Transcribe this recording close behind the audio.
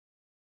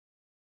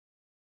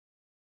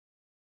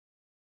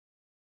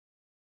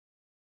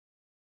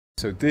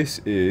So this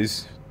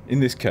is,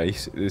 in this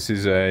case, this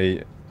is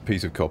a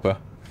piece of copper,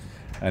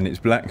 and it's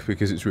black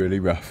because it's really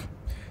rough.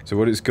 So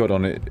what it's got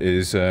on it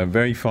is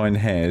very fine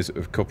hairs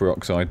of copper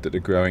oxide that are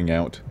growing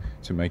out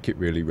to make it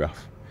really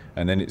rough.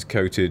 And then it's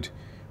coated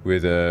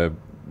with the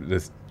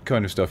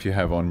kind of stuff you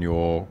have on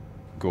your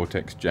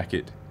Gore-Tex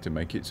jacket to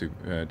make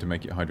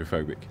it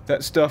hydrophobic.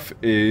 That stuff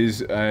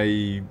is it's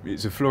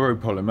a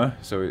fluoropolymer,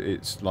 so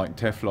it's like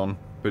Teflon,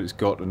 but it's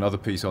got another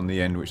piece on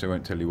the end, which I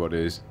won't tell you what it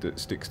is, that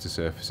sticks to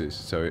surfaces.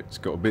 So it's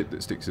got a bit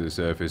that sticks to the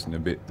surface and a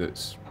bit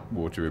that's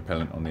water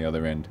repellent on the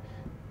other end.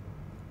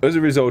 As a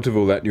result of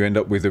all that, you end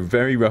up with a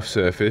very rough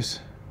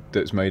surface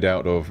that's made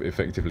out of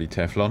effectively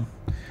Teflon.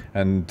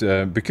 And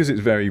because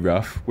it's very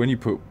rough, when you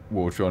put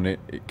water on it,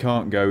 it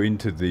can't go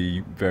into the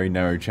very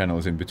narrow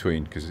channels in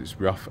between because it's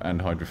rough and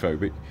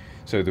hydrophobic.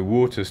 So the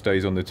water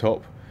stays on the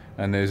top,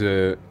 and there's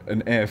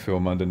an air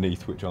film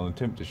underneath, which I'll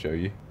attempt to show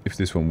you. If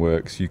this one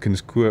works, you can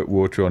squirt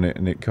water on it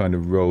and it kind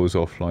of rolls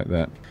off like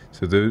that.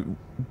 So the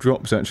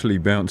drops actually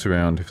bounce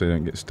around if they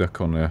don't get stuck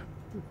on a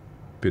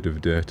bit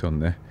of dirt on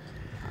there,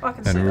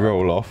 and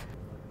roll off.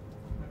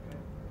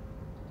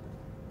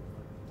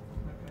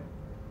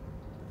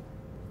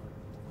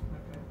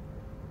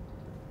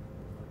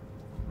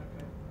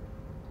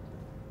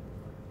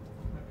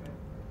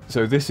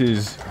 So this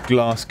is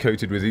glass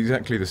coated with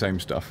exactly the same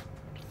stuff.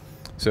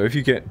 So if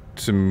you get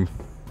some,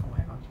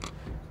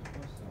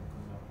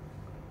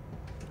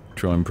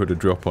 try and put a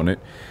drop on it.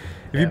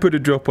 If you put a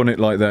drop on it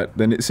like that,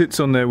 then it sits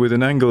on there with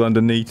an angle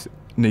underneath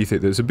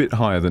it that's a bit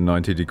higher than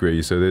 90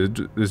 degrees. So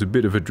there's a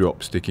bit of a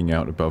drop sticking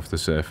out above the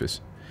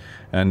surface.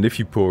 And if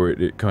you pour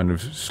it, it kind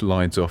of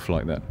slides off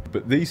like that.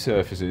 But these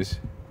surfaces,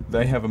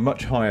 they have a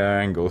much higher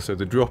angle, so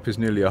the drop is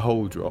nearly a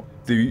whole drop.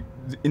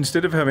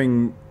 Instead of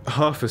having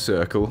half a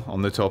circle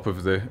on the top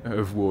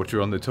of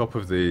water on the top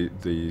of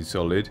the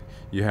solid,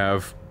 you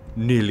have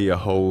nearly a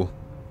whole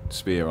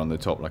sphere on the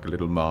top, like a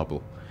little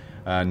marble.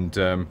 And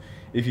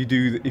if you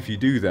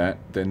do that,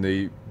 then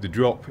the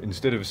drop,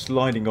 instead of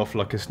sliding off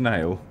like a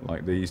snail,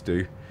 like these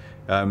do,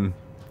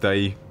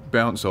 they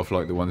bounce off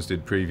like the ones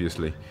did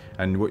previously.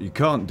 And what you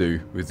can't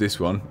do with this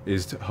one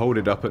is to hold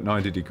it up at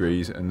 90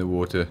 degrees and the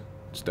water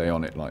stay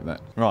on it like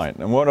that. Right,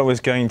 and what I was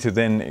going to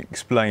then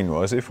explain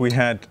was, if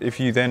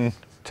you then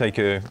take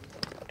a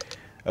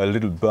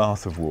little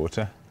bath of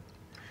water,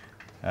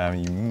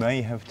 you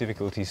may have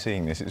difficulty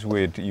seeing this. It's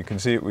weird, you can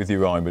see it with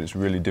your eye, but it's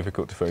really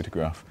difficult to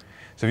photograph.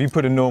 So if you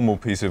put a normal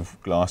piece of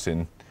glass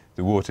in,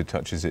 the water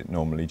touches it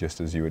normally,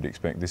 just as you would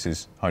expect. This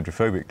is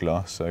hydrophobic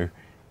glass, so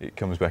it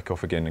comes back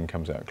off again and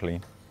comes out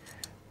clean.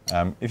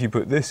 If you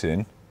put this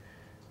in,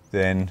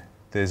 then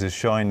there's a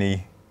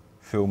shiny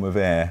film of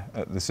air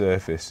at the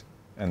surface,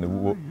 and the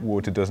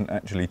water doesn't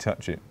actually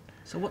touch it.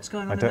 So what's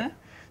going on there?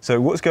 So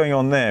what's going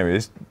on there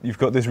is, you've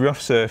got this rough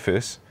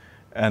surface,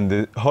 and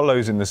the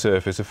hollows in the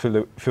surface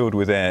are filled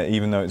with air,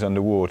 even though it's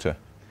underwater.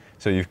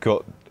 So you've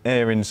got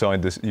air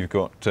inside this, you've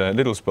got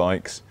little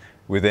spikes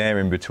with air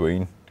in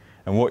between,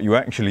 and what you're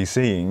actually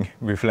seeing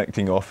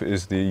reflecting off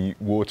is the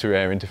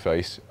water-air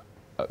interface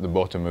at the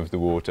bottom of the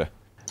water.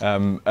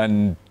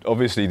 And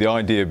obviously the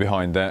idea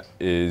behind that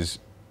is,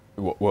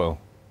 well,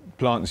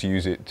 plants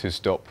use it to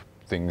stop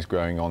things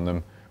growing on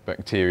them.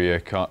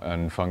 Bacteria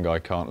and fungi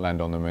can't land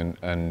on them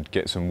and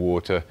get some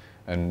water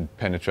and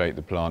penetrate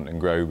the plant and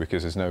grow,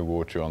 because there's no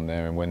water on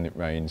there, and when it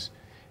rains,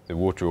 the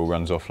water all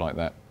runs off like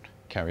that,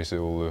 carries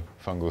all the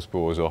fungal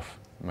spores off,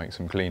 makes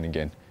them clean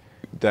again.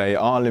 They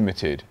are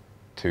limited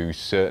to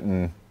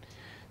certain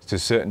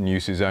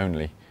uses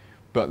only,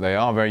 but they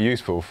are very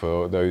useful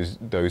for those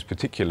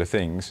particular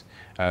things.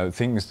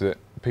 Things that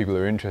people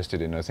are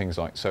interested in are things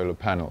like solar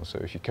panels. So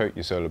if you coat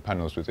your solar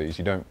panels with these,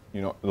 you're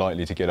not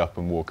likely to get up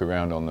and walk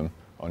around on them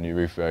on your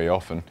roof very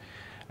often,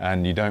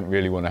 and you don't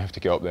really want to have to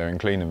go up there and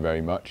clean them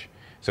very much.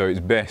 So it's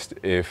best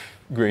if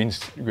green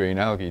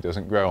algae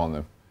doesn't grow on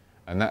them,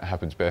 and that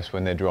happens best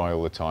when they're dry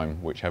all the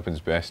time, which happens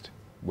best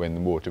when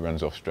the water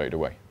runs off straight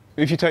away.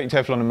 If you take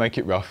Teflon and make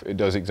it rough, it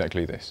does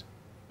exactly this.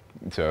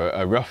 So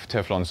a rough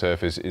Teflon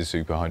surface is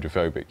super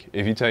hydrophobic.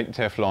 If you take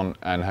Teflon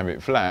and have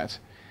it flat,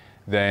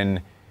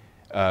 then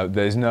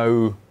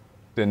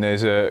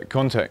there's a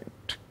contact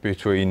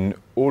between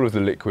all of the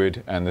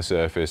liquid and the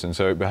surface, and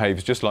so it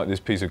behaves just like this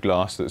piece of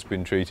glass that's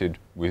been treated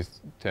with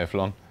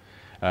Teflon.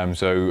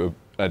 So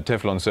a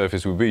Teflon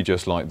surface would be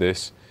just like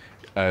this.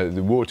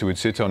 The water would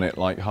sit on it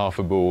like half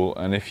a ball,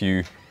 and if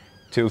you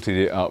tilted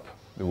it up,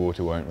 the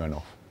water won't run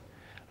off.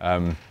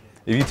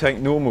 If you take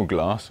normal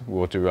glass,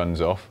 water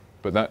runs off,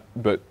 but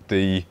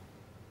the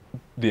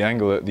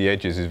angle at the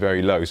edges is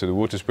very low, so the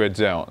water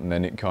spreads out and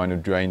then it kind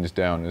of drains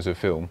down as a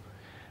film.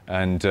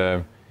 And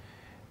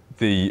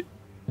the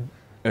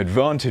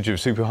advantage of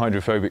super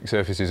hydrophobic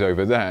surfaces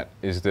over that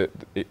is that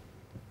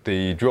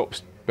the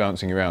drops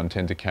bouncing around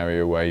tend to carry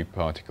away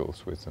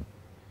particles with them.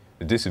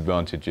 The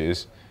disadvantage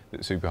is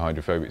that super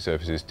hydrophobic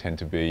surfaces tend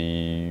to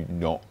be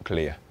not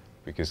clear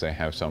because they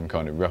have some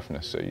kind of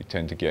roughness, so you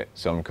tend to get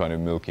some kind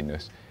of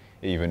milkiness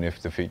even if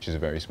the features are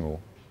very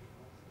small.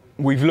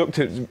 We've looked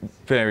at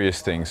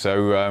various things,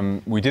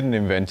 so we didn't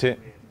invent it.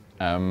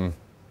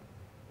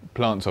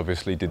 plants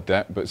obviously did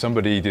that, but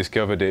somebody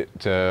discovered it.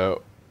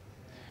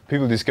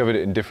 People discovered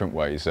it in different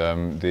ways.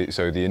 So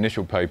the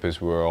initial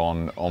papers were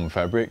on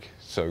fabric.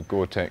 So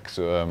Gore-Tex,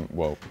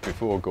 well,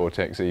 before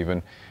Gore-Tex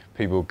even,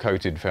 people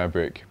coated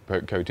fabric,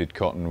 coated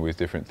cotton with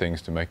different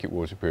things to make it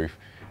waterproof,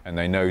 and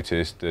they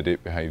noticed that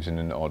it behaves in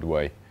an odd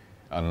way,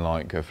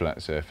 unlike a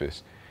flat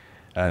surface.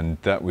 And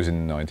that was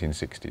in the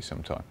 1960s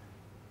sometime.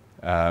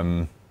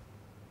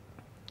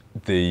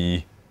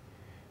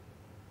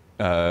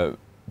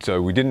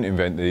 So we didn't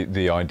invent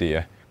the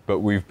idea, but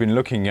we've been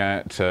looking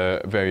at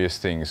various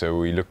things. So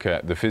we look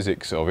at the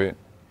physics of it.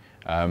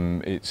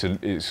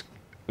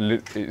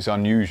 It's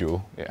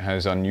unusual. It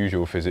has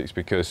unusual physics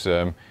because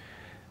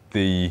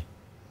the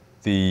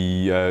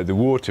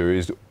water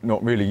is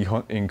not really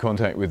in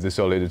contact with the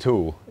solid at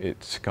all.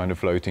 It's kind of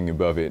floating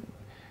above it,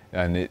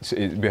 and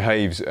it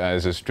behaves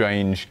as a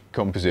strange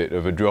composite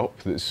of a drop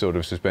that's sort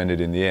of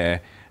suspended in the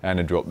air and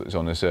a drop that's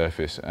on the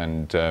surface.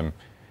 And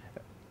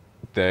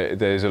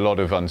there's a lot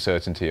of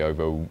uncertainty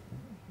over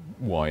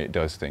why it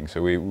does things.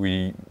 So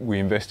we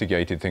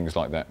investigated things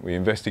like that. We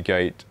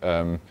investigate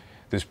the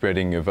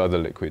spreading of other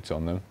liquids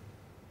on them.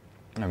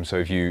 So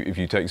if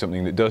you take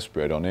something that does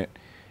spread on it,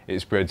 it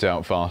spreads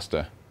out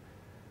faster.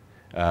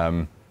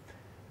 And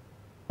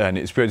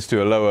it spreads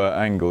to a lower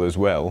angle as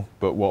well,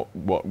 but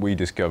what we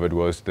discovered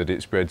was that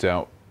it spreads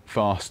out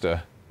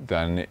faster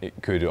than it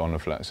could on a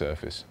flat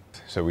surface.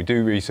 So we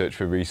do research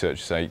for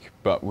research's sake,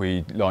 but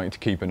we like to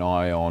keep an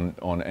eye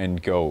on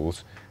end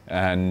goals.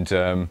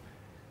 And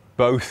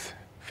both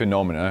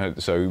phenomena,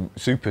 so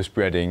super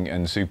spreading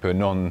and super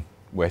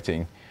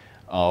non-wetting,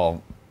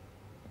 are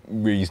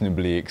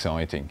reasonably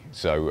exciting.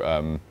 So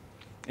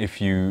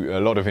a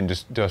lot of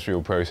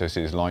industrial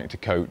processes like to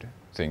coat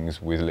things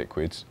with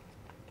liquids,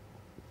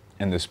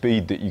 and the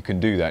speed that you can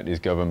do that is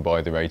governed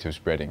by the rate of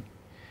spreading.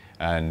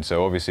 And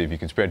so obviously if you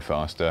can spread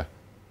faster,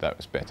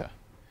 that's better.